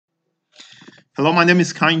Hello, my name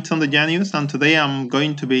is Kainton the Genius, and today I'm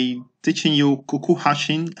going to be teaching you cuckoo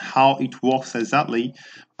hashing, how it works exactly.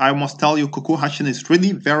 I must tell you, cuckoo hashing is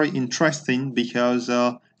really very interesting because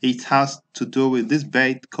it has to do with this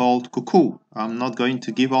bait called cuckoo. I'm not going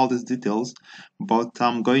to give all these details, but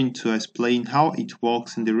I'm going to explain how it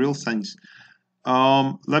works in the real sense.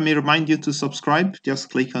 Let me remind you to subscribe. Just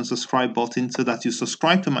click on subscribe button so that you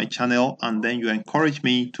subscribe to my channel and then you encourage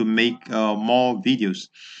me to make more videos.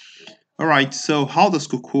 Alright, so how does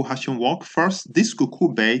cuckoo hashing work? First, this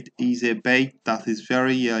cuckoo bait is a bait that is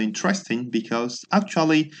very interesting because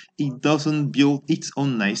actually it doesn't build its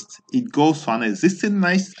own nest. It goes to an existing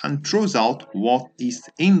nest and throws out what is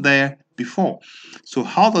in there before. So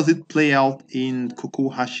how does it play out in cuckoo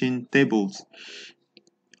hashing tables?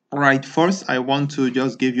 Alright, first I want to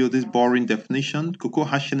just give you this boring definition. Cuckoo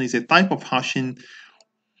hashing is a type of hashing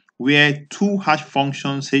where two hash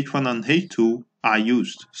functions h1 and h2 are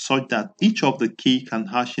used such that each of the key can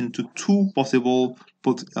hash into two possible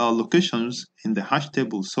locations in the hash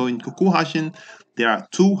table. So in cuckoo hashing, there are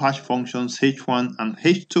two hash functions h1 and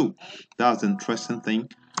h2. That's the interesting thing.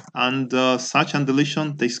 And search and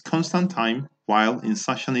deletion takes constant time, while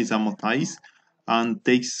insertion is amortized and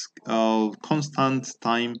takes constant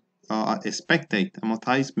time expected.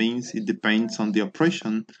 Amortized means it depends on the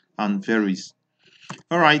operation and varies.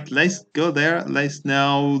 Alright, let's go there. Let's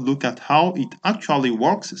now look at how it actually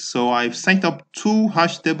works. So I've set up two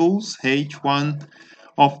hash tables, h1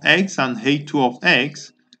 of x and h2 of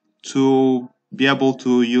x, to be able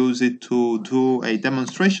to use it to do a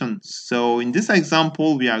demonstration. So in this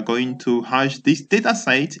example, we are going to hash this data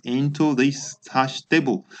set into this hash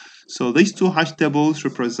table. So these two hash tables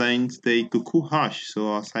represent the cuckoo hash.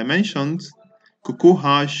 So as I mentioned, cuckoo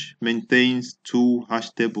hash maintains two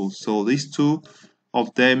hash tables. So these two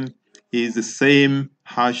of them is the same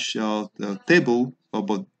hash table,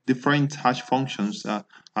 but different hash functions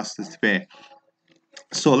as the pair.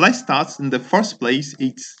 So let's start. In the first place,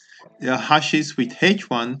 it hashes with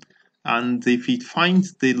h1, and if it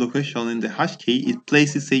finds the location in the hash key, it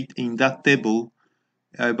places it in that table.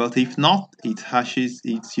 But if not, it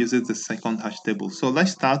uses the second hash table. So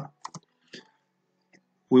let's start.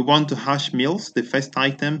 We want to hash meals, the first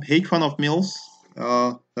item, h1 of meals.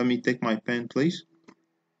 Let me take my pen, please.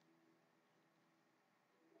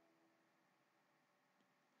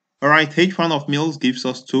 Alright, h1 of meals gives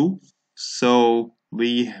us 2, so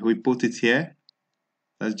we put it here.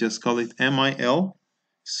 Let's just call it MIL.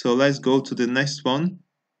 So let's go to the next one.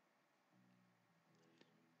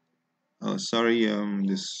 Oh, sorry,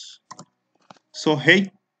 this. So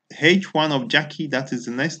h1 of Jackie, that is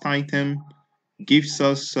the next item, gives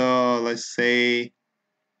us, let's say,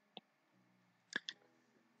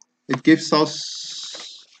 it gives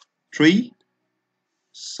us 3.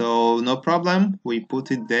 So no problem, we put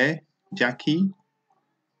it there, Jackie.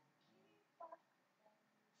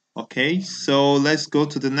 Okay, so let's go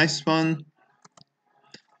to the next one.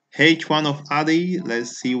 h1 of Addy,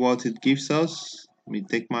 let's see what it gives us. Let me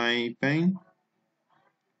take my pen.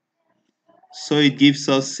 So it gives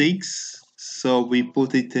us 6, so we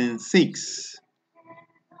put it in 6.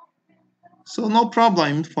 So no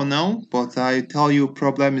problem for now, but I tell you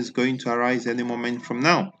problem is going to arise any moment from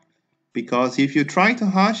now. Because if you try to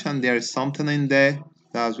hash and there is something in there,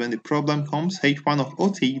 that's when the problem comes. h1 of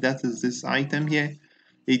OT, that is this item here,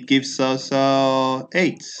 it gives us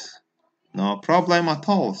 8. No problem at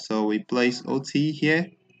all, so we place OT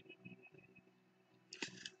here.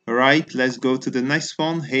 Alright, let's go to the next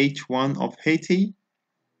one, h1 of Haiti.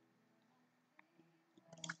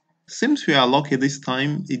 Seems we are lucky this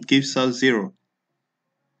time, it gives us 0.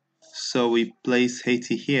 So we place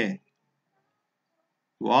Haiti here.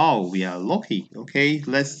 Wow, we are lucky. Okay,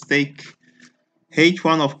 let's take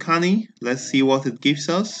h1 of Kani. Let's see what it gives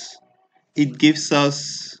us. It gives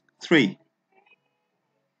us 3.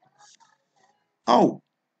 Oh,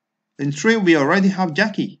 in 3 we already have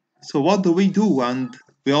Jackie. So what do we do? And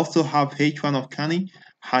we also have h1 of Kani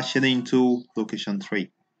hashing into location 3.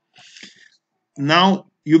 Now,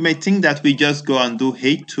 you may think that we just go and do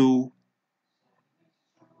h2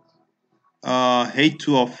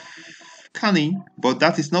 of Kani, but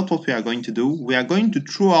that is not what we are going to do. We are going to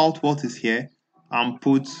throw out what is here and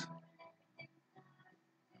put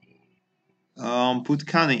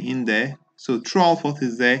Kani in there. So throw out what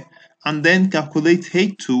is there and then calculate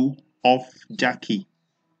h2 of Jackie,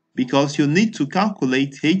 because you need to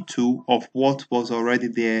calculate h2 of what was already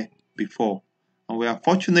there before. And we are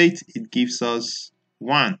fortunate it gives us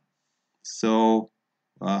 1. So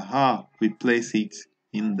we place it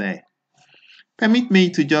in there. Permit me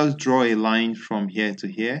to just draw a line from here to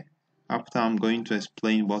here after I'm going to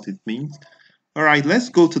explain what it means. All right, let's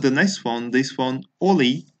go to the next one. This one,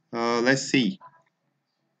 only. Let's see.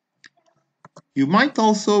 You might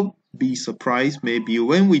also be surprised maybe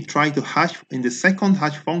when we try to hash in the second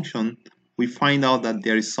hash function, we find out that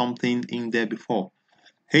there is something in there before.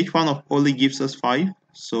 H1 of only gives us 5,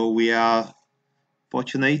 so we are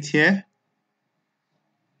fortunate here.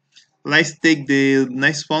 Let's take the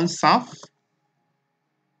next one, SAF.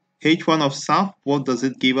 H1 of SAF, what does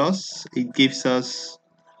it give us? It gives us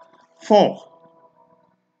 4.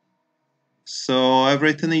 So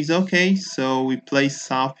everything is okay. So we place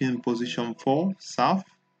SAF in position 4, SAF.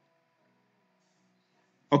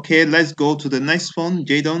 Okay, let's go to the next one,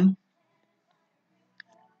 Jadon.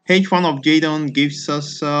 H1 of Jadon gives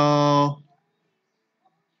us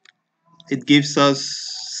it gives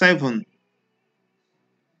us 7.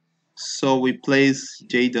 So we place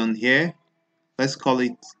Jadon here. Let's call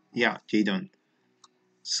it, yeah, Jadon.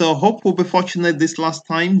 So hope we'll be fortunate this last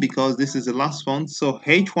time because this is the last one. So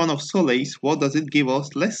H1 of Solace, what does it give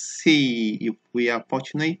us? Let's see if we are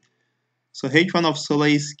fortunate. So H1 of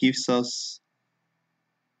Solace gives us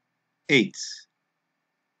 8.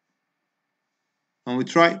 And we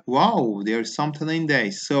try, wow, there's something in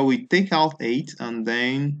there. So we take out 8 and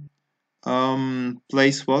then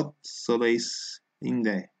place what? Solace in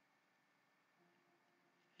there.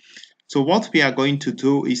 So what we are going to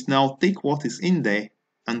do is now take what is in there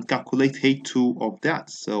and calculate H2 of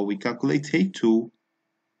that. So we calculate H2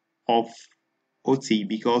 of OT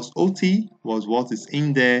because OT was what is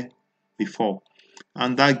in there before,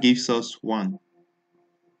 and that gives us 1.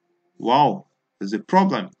 Wow, there's a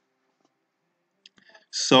problem.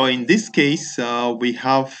 So in this case, we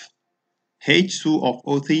have H2 of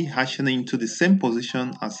OT hashing into the same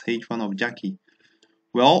position as H1 of Jackie.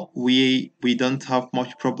 Well, we don't have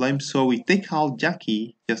much problem, so we take out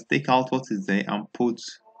Jackie, just take out what is there and put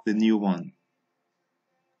the new one,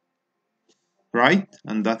 right?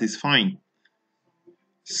 And that is fine.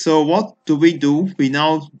 So what do? We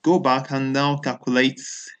now go back and now calculate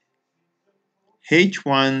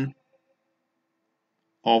H1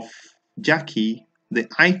 of Jackie, the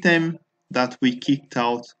item that we kicked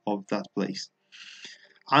out of that place.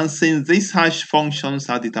 And since these hash functions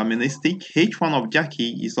are deterministic, H1 of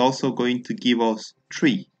Jackie is also going to give us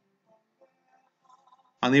 3.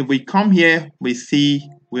 And if we come here, we see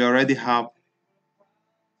we already have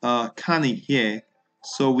Kani here.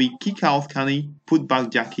 So we kick out Kani, put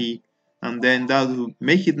back Jackie, and then that will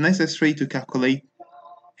make it necessary to calculate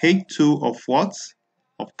H2 of what?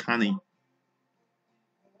 Of Kani.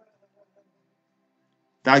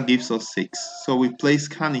 That gives us 6. So we place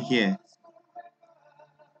Kani here.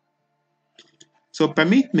 So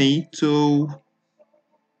permit me to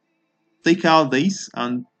take out this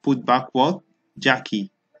and put back what?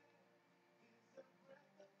 Jackie.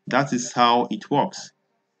 That is how it works.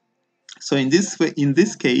 So in this way, in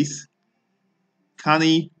this case,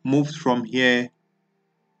 Kani moved from here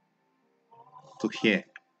to here,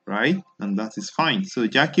 right? And that is fine. So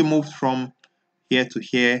Jackie moved from here to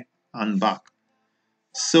here and back.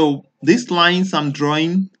 So these lines I'm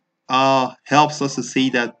drawing helps us to see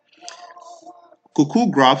that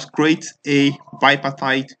Cuckoo graphs create a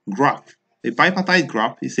bipartite graph. A bipartite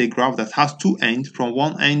graph is a graph that has 2 ends from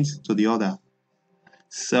one end to the other.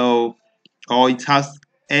 So, or it has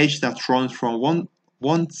edge that runs from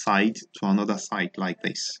one side to another side like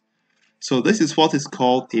this. So this is what is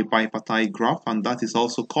called a bipartite graph, and that is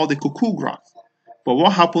also called a cuckoo graph. But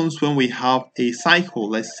what happens when we have a cycle?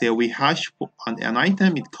 Let's say we hash an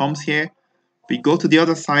item, it comes here, we go to the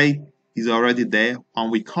other side, is already there,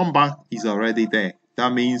 and we come back, is already there.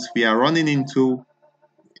 That means we are running into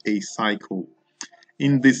a cycle.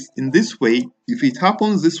 In this way, if it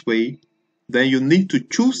happens this way, then you need to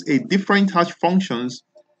choose a different hash functions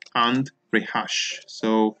and rehash.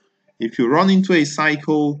 So if you run into a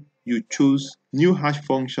cycle, you choose new hash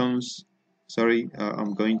functions. Sorry,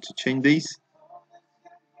 I'm going to change this.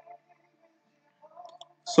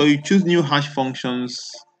 So you choose new hash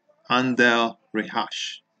functions and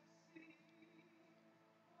rehash.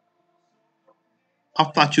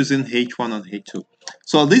 After choosing H1 and H2.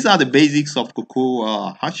 So these are the basics of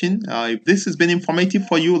Cuckoo hashing. If this has been informative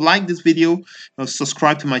for you, like this video,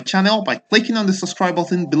 subscribe to my channel by clicking on the subscribe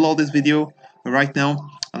button below this video right now.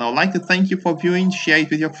 And I would like to thank you for viewing, share it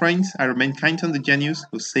with your friends. I remain kind and the genius.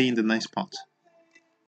 We'll see you in the next part.